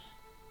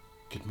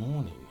Good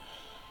morning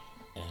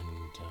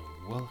and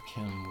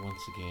welcome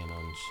once again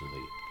onto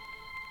the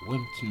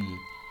Wimpton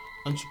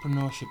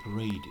Entrepreneurship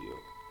Radio,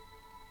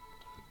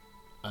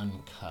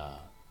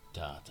 Anchor.fm.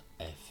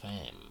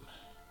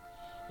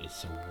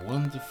 It's a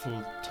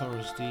wonderful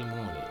Thursday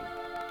morning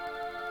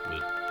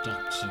with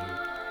Dr.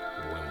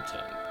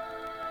 Wimpton.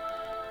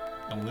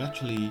 And we're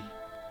actually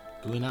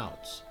going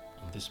out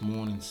on this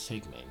morning's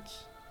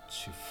segment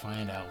to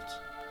find out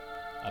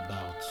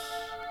about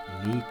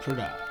new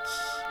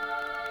products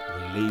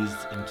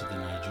released into the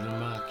Nigerian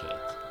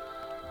market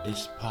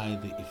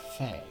despite the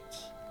effect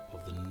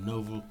of the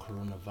novel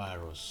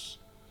coronavirus,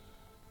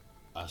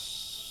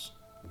 as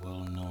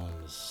well known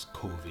as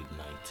COVID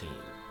 19.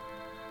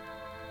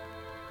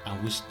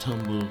 And we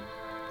stumble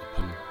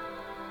upon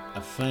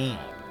a farm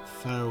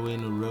far away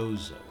in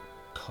Orozo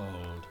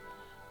called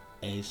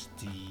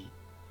SD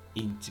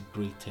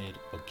Integrated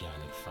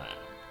Organic Farm.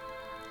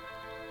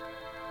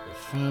 The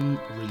farm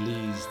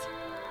released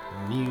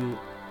new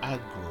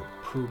agro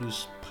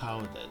produce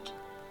powdered,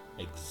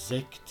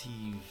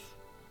 executive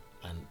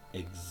and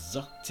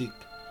exotic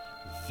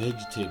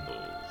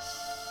vegetables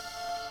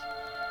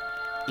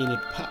in a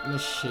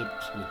partnership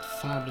with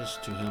farmers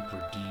to help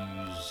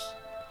reduce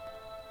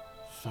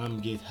farm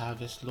gate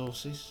harvest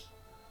losses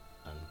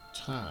and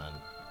turn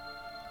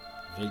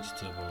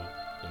vegetable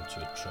into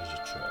a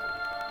treasure trove.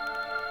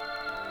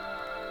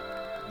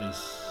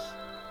 This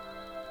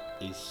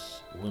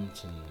is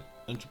Wimpton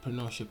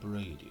Entrepreneurship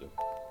Radio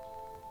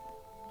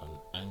on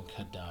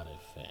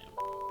Anchor.fm.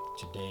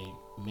 Today,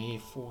 May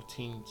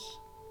 14th,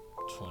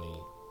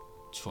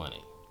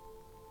 2020.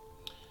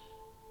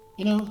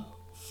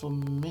 For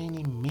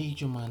many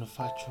major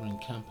manufacturing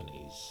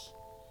companies,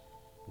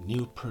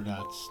 new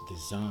products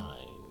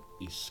design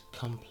is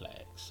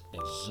complex,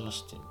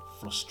 exhausting,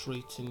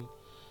 frustrating,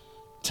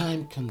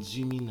 time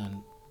consuming,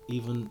 and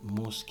even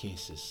most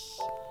cases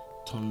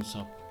turns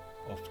up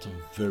often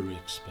very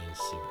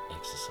expensive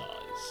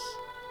exercise.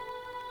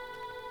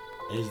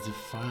 As the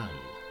farm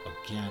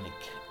Organic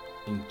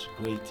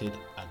Integrated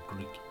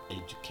Agric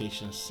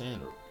Education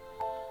Center,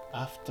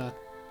 after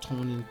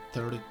turning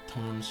 30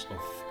 tons of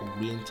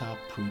oriental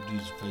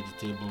produce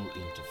vegetable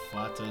into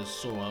fertile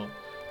soil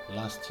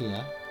last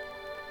year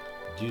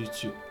due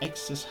to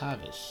excess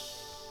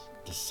harvest,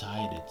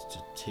 decided to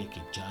take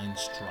a giant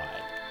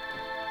stride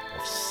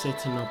of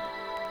setting up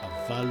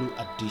a value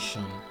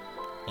addition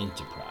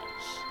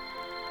enterprise.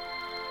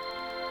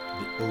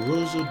 The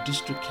Orozo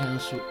District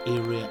Council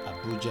area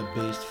Abuja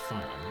based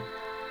farm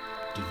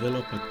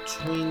developed a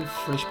twin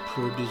fresh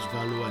produce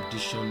value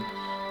addition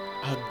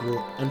agro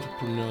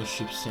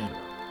entrepreneurship center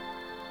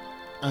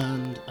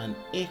and an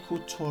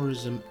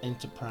ecotourism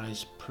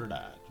enterprise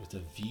product with a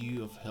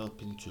view of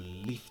helping to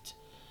lift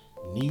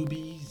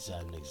newbies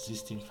and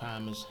existing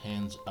farmers'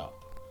 hands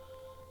up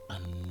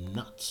and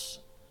not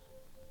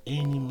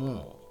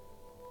anymore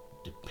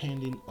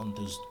depending on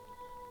those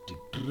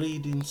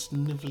degrading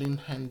sniveling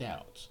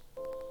handouts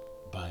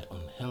by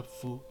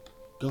unhelpful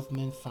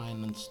government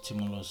finance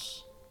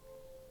stimulus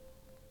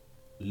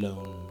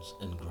loans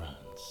and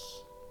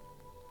grants.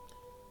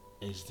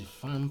 As the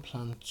farm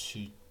plans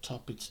to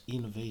top its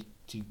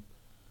innovative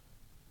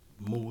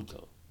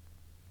model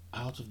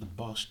out of the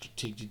box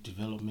strategic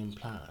development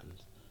plan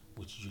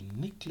with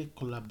uniquely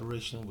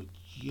collaboration with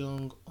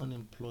young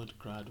unemployed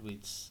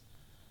graduates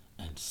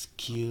and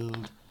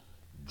skilled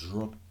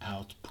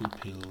dropout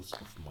pupils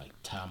of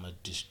Maitama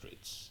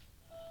districts,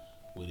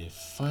 with a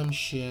farm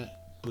share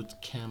boot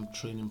camp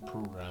training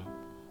program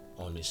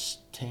on a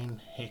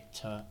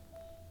 10-hectare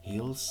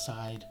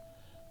hillside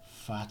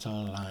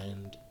fertile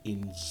land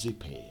in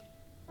Zipe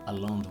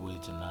along the way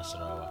to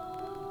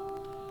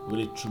Nasarawa,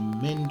 with a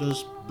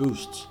tremendous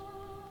boost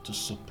to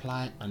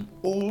supply an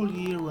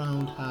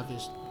all-year-round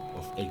harvest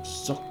of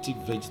exotic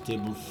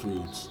vegetable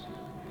fruits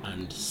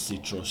and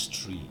citrus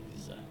trees.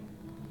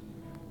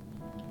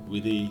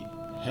 With the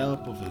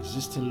help of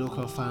existing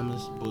local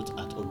farmers both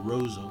at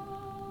Orozo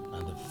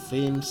and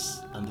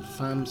the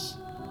farm's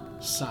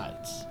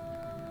sites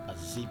at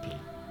Zipe,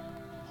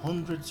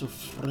 hundreds of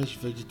fresh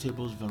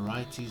vegetables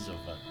varieties of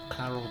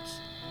carrots,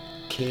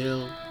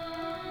 kale,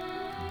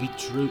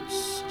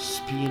 beetroots,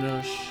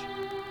 spinach,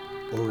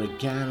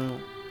 oregano,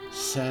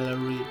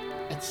 celery,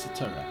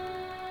 etc.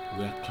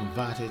 were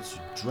converted to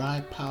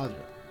dry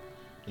powder,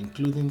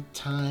 including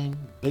thyme,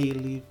 bay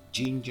leaf,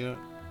 ginger,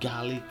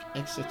 garlic,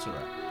 etc.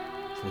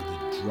 for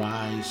the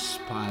dry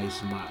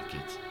spice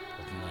market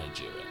of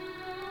Nigeria.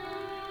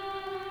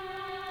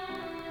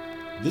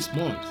 This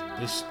month,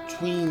 this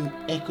twin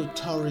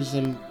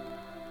ecotourism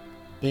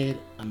bed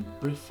and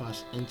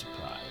breakfast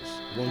enterprise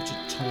want to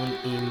turn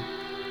in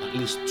at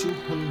least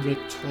 200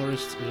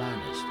 tourist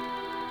liners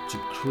to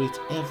create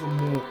ever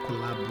more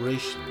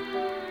collaboration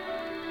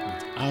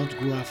with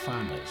outgrower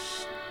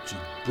farmers to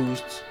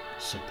boost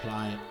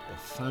supply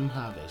of farm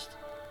harvest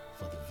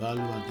for the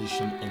value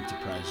addition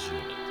enterprise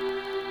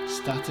unit,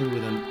 starting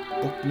with an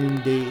opening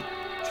day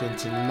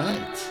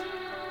 29th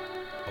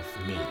of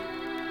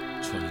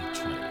May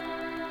 2020.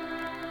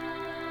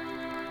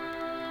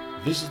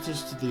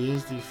 Visitors to the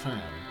SD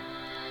farm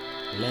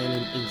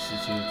Learning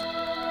Institute,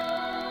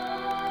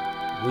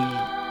 we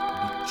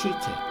be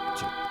treated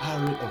to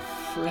array of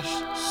fresh,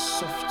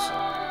 soft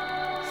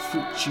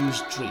fruit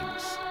juice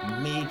drinks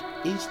made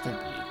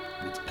instantly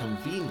with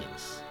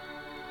convenience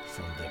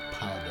from their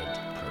powdered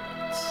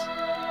products.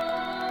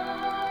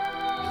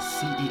 The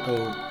CEO,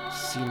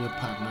 senior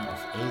partner of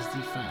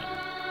SD Farm,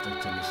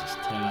 Dr. Mrs.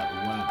 Stella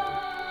Uwago,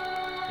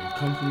 in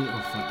company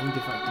of her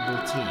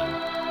indefatigable team,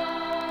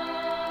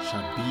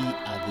 shall be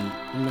at the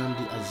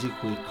Nnamdi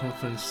Azikwe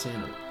Conference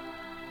Center,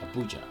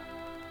 Abuja,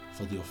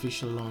 for the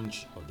official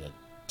launch of their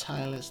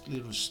tirelessly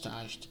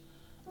researched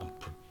and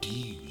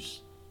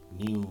produced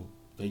new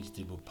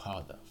vegetable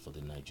powder for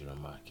the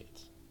Nigerian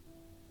market.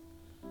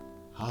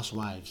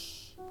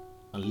 Housewives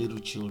and little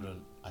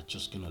children are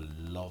just gonna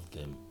love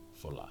them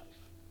for life.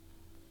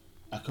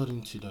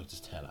 According to Dr.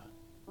 Stella,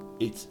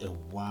 it's a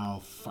wow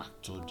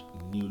factored,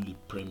 newly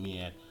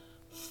premiered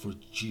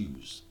fruit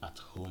juice at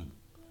home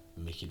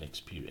making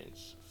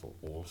experience for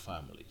all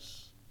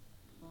families,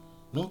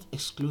 not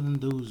excluding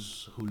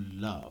those who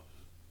love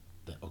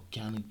the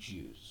organic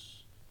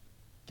juice,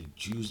 the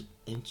juice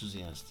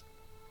enthusiasts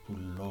who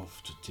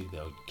love to take the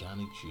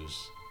organic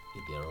juice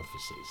in their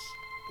offices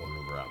all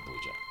over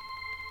Abuja.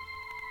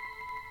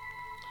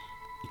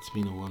 It's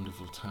been a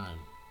wonderful time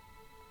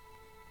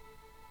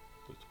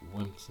with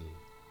Wanton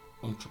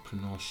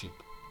Entrepreneurship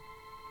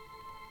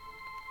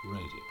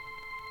Radio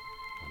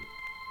on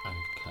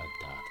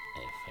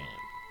Anchor.fm.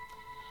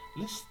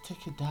 Let's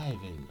take a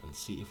dive in and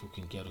see if we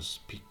can get to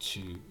speak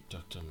to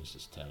Dr.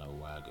 Mrs. Stella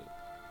Uwago.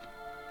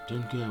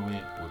 Don't go away,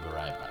 we'll be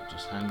right back.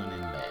 Just hang on in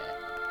there.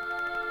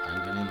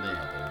 Hang on in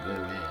there, don't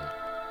go away.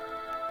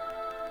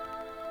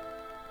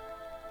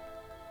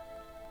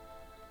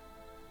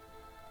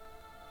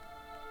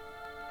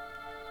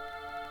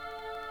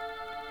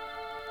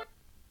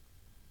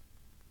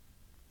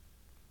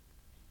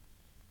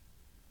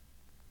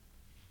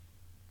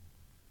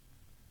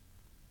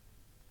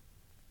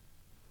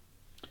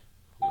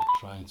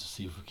 Trying to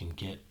see if we can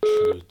get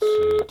through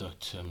to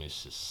Dr.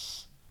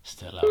 Mrs.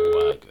 Stella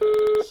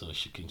Uwago so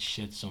she can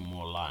shed some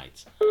more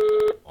light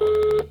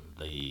on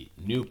the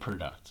new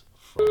product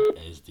from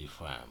SD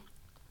Farm.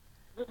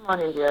 Good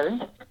morning, Jerry.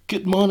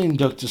 Good morning,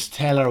 Dr.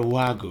 Stella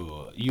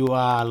Uwago. You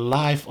are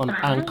live on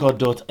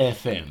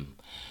Anchor.fm.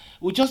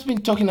 We've just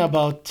been talking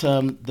about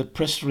the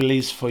press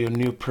release for your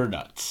new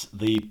products,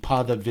 the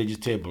powdered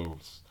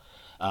vegetables,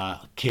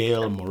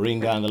 kale,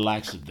 moringa, and the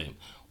likes of them.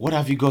 What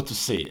have you got to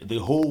say? The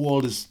whole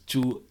world is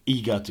too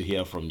eager to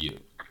hear from you.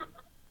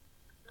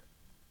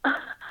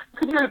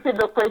 Could you repeat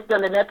the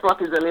question? The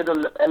network is a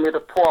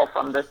little poor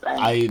from this end.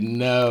 I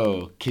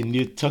know. Can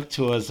you talk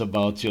to us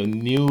about your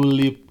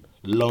newly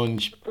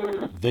launched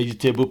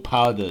vegetable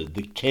powder,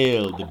 the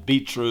kale, the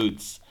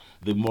beetroots,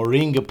 the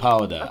moringa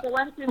powder? Okay,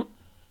 one thing.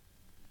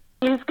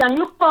 Please, can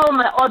you call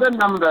my order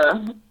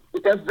number?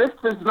 Because this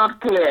is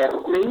not clear,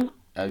 please.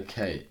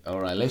 Okay,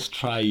 all right. Let's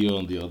try you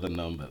on the other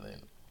number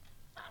then.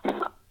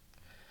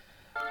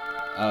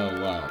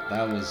 Oh wow,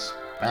 that was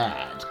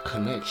bad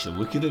connection.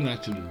 We couldn't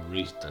actually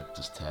reach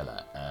Dr.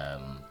 Stella.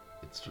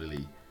 It's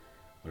really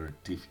very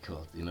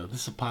difficult. You know,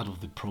 this is a part of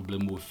the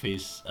problem we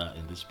face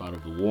in this part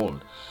of the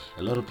world.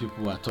 A lot of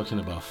people are talking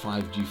about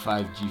 5G,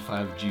 5G,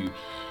 5G.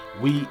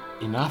 We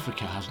in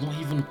Africa has not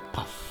even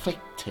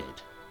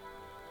perfected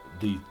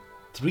the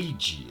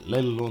 3G,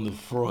 let alone the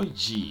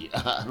 4G.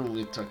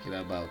 We're talking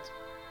about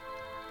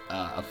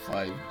a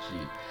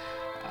 5G.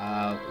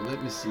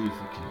 Let me see if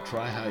we can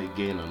try her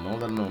again,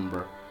 another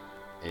number,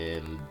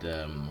 and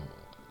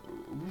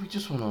we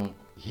just want to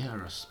hear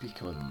her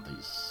speak on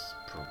this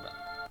program.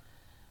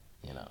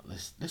 You know,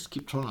 let's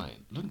keep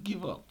trying. Don't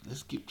give up.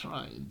 Let's keep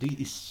trying. This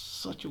is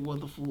such a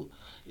wonderful,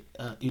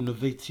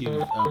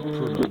 innovative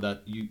product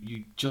that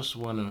you just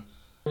want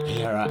to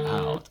hear her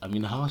out. I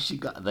mean, how she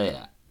got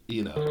there,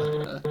 you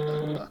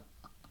know.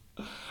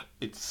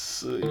 It's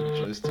so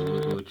interesting.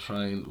 We're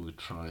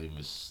trying,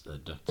 Miss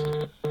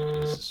Doctor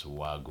Mrs.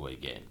 Uwago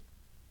again.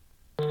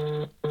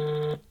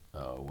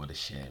 Oh, what a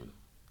shame.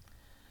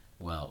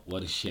 Well,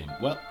 what a shame.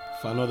 Well,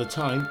 for another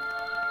time.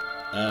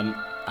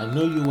 I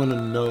know you want to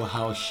know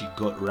how she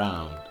got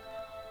round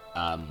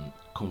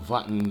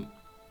converting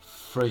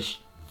fresh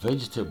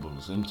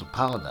vegetables into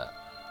powder.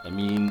 I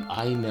mean,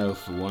 I know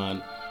for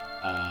one,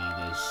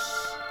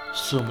 there's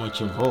so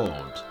much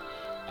involved,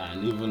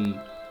 and even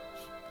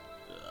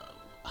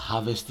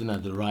harvesting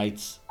at the right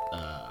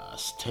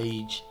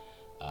stage,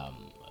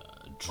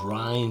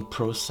 drying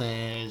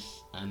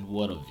process, and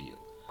what have you,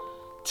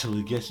 till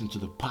it gets into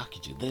the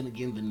packaging. Then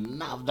again, the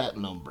NAFDAC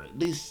number.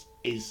 This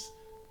is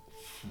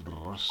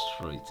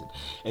frustrating,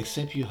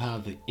 except you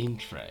have the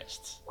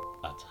interest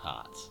at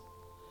heart.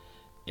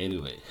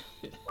 Anyway,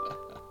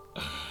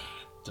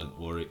 don't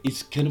worry.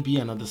 It's gonna be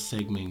another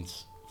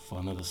segment for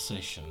another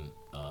session.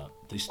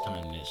 This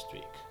time next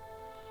week.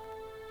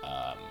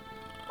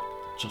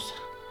 Just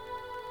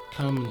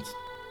come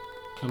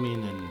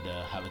in and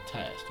have a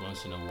test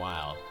once in a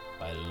while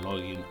by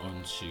logging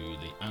onto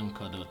the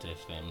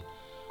anchor.fm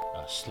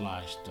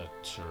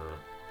 /Dr.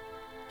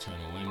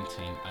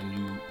 2019, and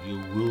you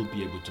will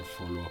be able to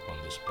follow up on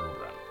this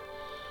program.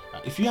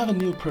 If you have a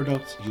new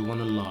product you want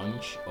to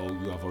launch, or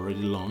you have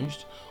already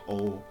launched,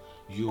 or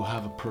you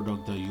have a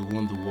product that you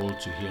want the world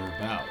to hear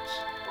about,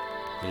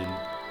 then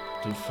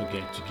don't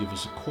forget to give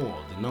us a call.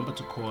 The number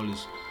to call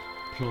is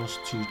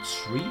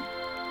 +23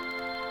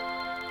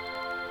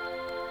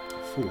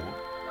 4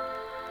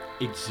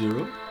 80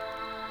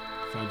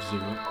 50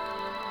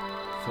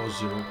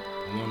 40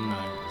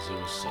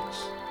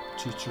 1906.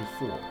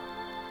 234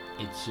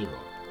 80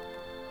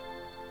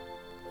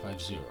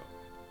 50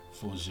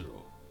 40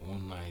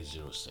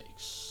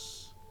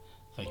 1906.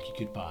 Thank you.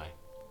 Goodbye.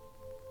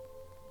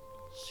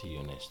 See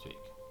you next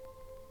week.